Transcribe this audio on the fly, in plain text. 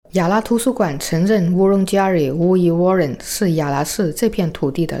亚拉图书馆承认乌隆加里乌伊沃人是亚拉市这片土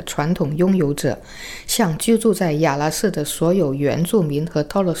地的传统拥有者，向居住在亚拉市的所有原住民和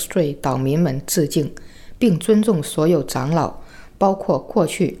Torres Strait 岛民们致敬，并尊重所有长老，包括过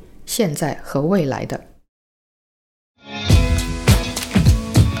去、现在和未来的。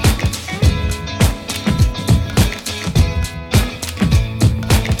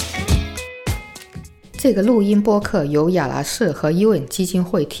这个录音播客由亚拉市和伊文基金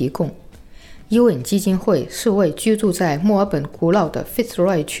会提供。伊文基金会是为居住在墨尔本古老的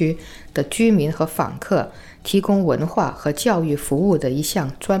Fitzroy 区的居民和访客提供文化和教育服务的一项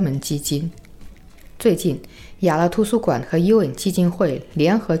专门基金。最近，亚拉图书馆和伊文基金会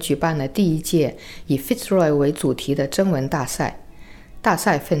联合举办了第一届以 Fitzroy 为主题的征文大赛。大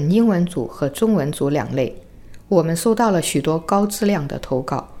赛分英文组和中文组两类。我们收到了许多高质量的投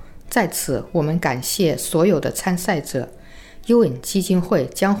稿。在此，我们感谢所有的参赛者。伊文基金会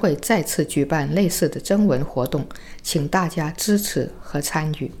将会再次举办类似的征文活动，请大家支持和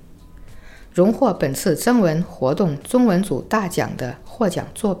参与。荣获本次征文活动中文组大奖的获奖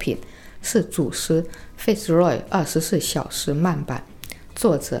作品是主诗 Fitzroy 24小时慢版，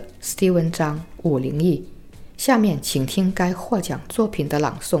作者 Steven 张501亿。下面请听该获奖作品的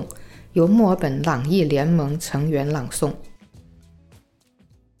朗诵，由墨尔本朗译联盟成员朗诵。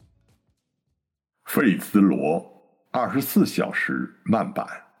费兹罗24小时慢版，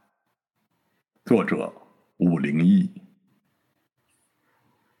作者501亿。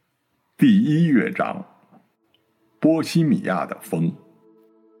第1乐章，波西米亚的风。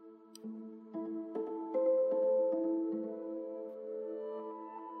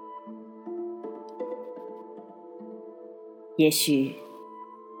也许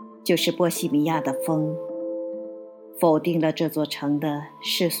就是波西米亚的风，否定了这座城的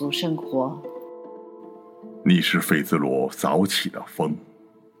世俗生活。你是费兹罗早起的风，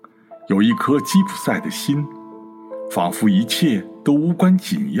有一颗吉普赛的心，仿佛一切都无关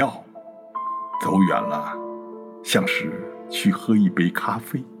紧要。走远了，像是去喝一杯咖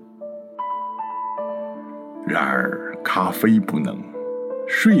啡。然而咖啡不能，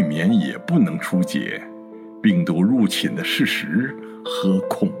睡眠也不能疏解病毒入侵的事实和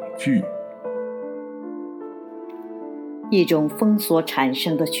恐惧。一种风所产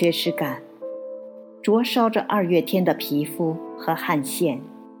生的缺失感灼烧着2月天的皮肤和汗腺。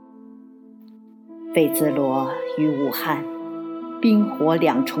费兹罗与武汉冰火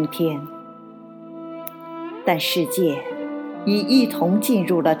2重天，但世界已一同进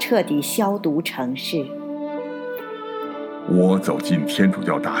入了彻底消毒城市。我走进天主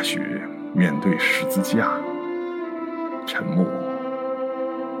教大学，面对十字架，沉默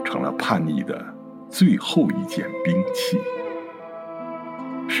成了叛逆的最后一件兵器。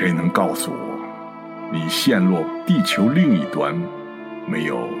谁能告诉我，你陷落地球另一端，没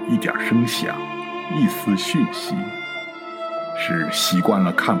有一点声响，一丝讯息？是习惯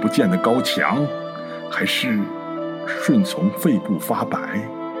了看不见的高墙，还是顺从肺部发白，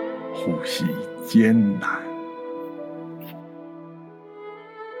呼吸艰难？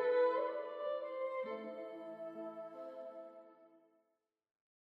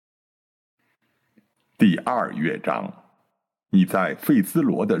第2乐章，你在费兹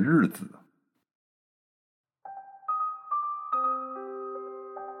罗的日子。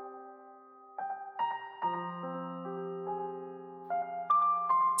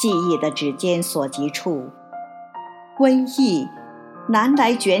记忆的指尖所及处，瘟疫南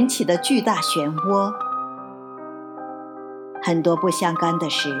来卷起的巨大漩涡。很多不相干的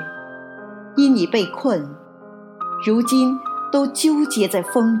事，因你被困，如今都纠结在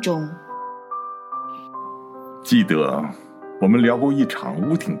风中。记得我们聊过一场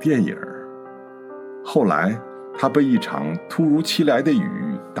屋顶电影，后来它被一场突如其来的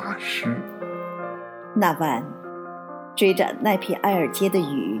雨打湿。那晚追着奈皮埃尔街的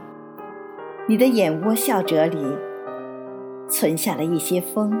雨，你的眼窝笑褶里存下了一些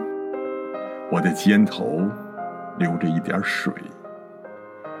风。我的肩头流着一点水。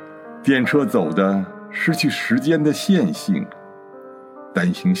电车走的失去时间的线性，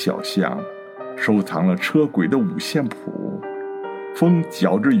单行小巷收藏了车轨的五线谱，风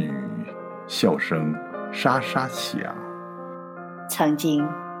搅着雨，笑声沙沙响。曾经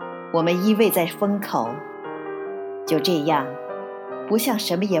我们依偎在风口，就这样不像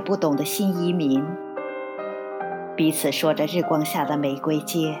什么也不懂的新移民，彼此说着日光下的玫瑰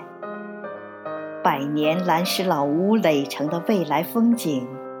街，100年蓝石老屋垒成的未来风景。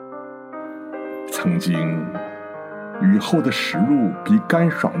曾经雨后的石路比干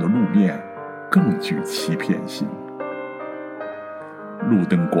爽的路面更具欺骗性，路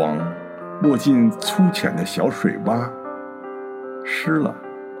灯光落进粗浅的小水洼，湿了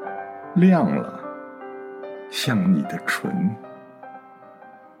亮了，像你的唇。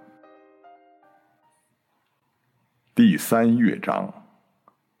第3乐章，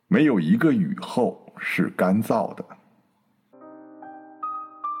没有一个雨后是干燥的。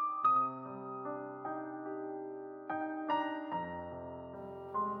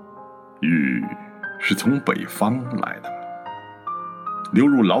雨是从北方来的，流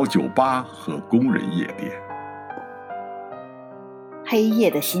入老酒吧和工人夜店。黑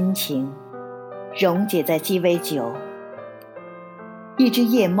夜的心情溶解在鸡尾酒，一只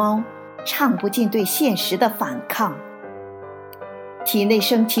夜猫唱不尽对现实的反抗，体内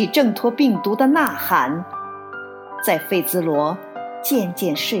升起挣脱病毒的呐喊，在费兹罗渐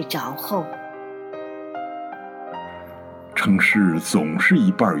渐睡着后。城市总是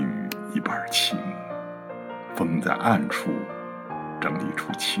一半雨一半晴，风在暗处整理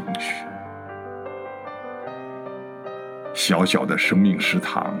出情绪。小小的生命食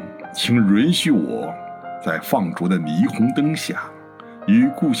堂，请允许我在放逐的霓虹灯下，与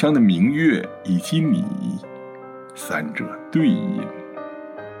故乡的明月以及你三者对饮。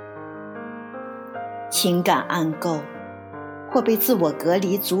情感暗垢或被自我隔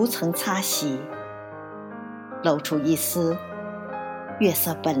离逐层擦洗，露出一丝月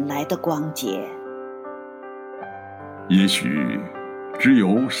色本来的光洁。也许只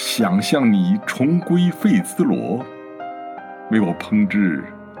有想象你重归费兹罗，为我烹制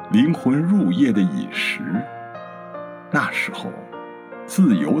灵魂入夜的饮食，那时候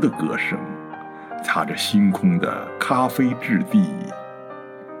自由的歌声擦着星空的咖啡质地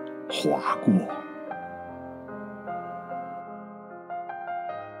划过。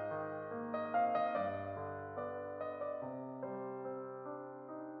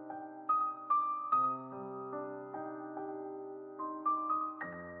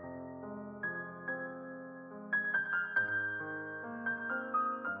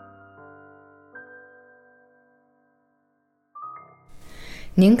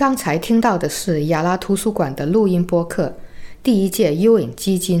您刚才听到的是亚拉图书馆的录音播客，第1届优影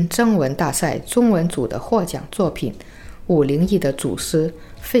基金征文大赛中文组的获奖作品501的祖师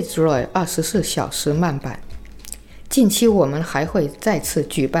Fitzroy 24小时慢版。近期我们还会再次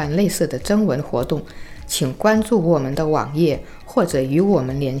举办类似的征文活动，请关注我们的网页或者与我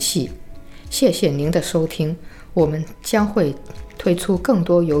们联系。谢谢您的收听，我们将会推出更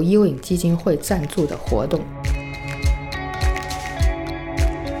多由优影基金会赞助的活动。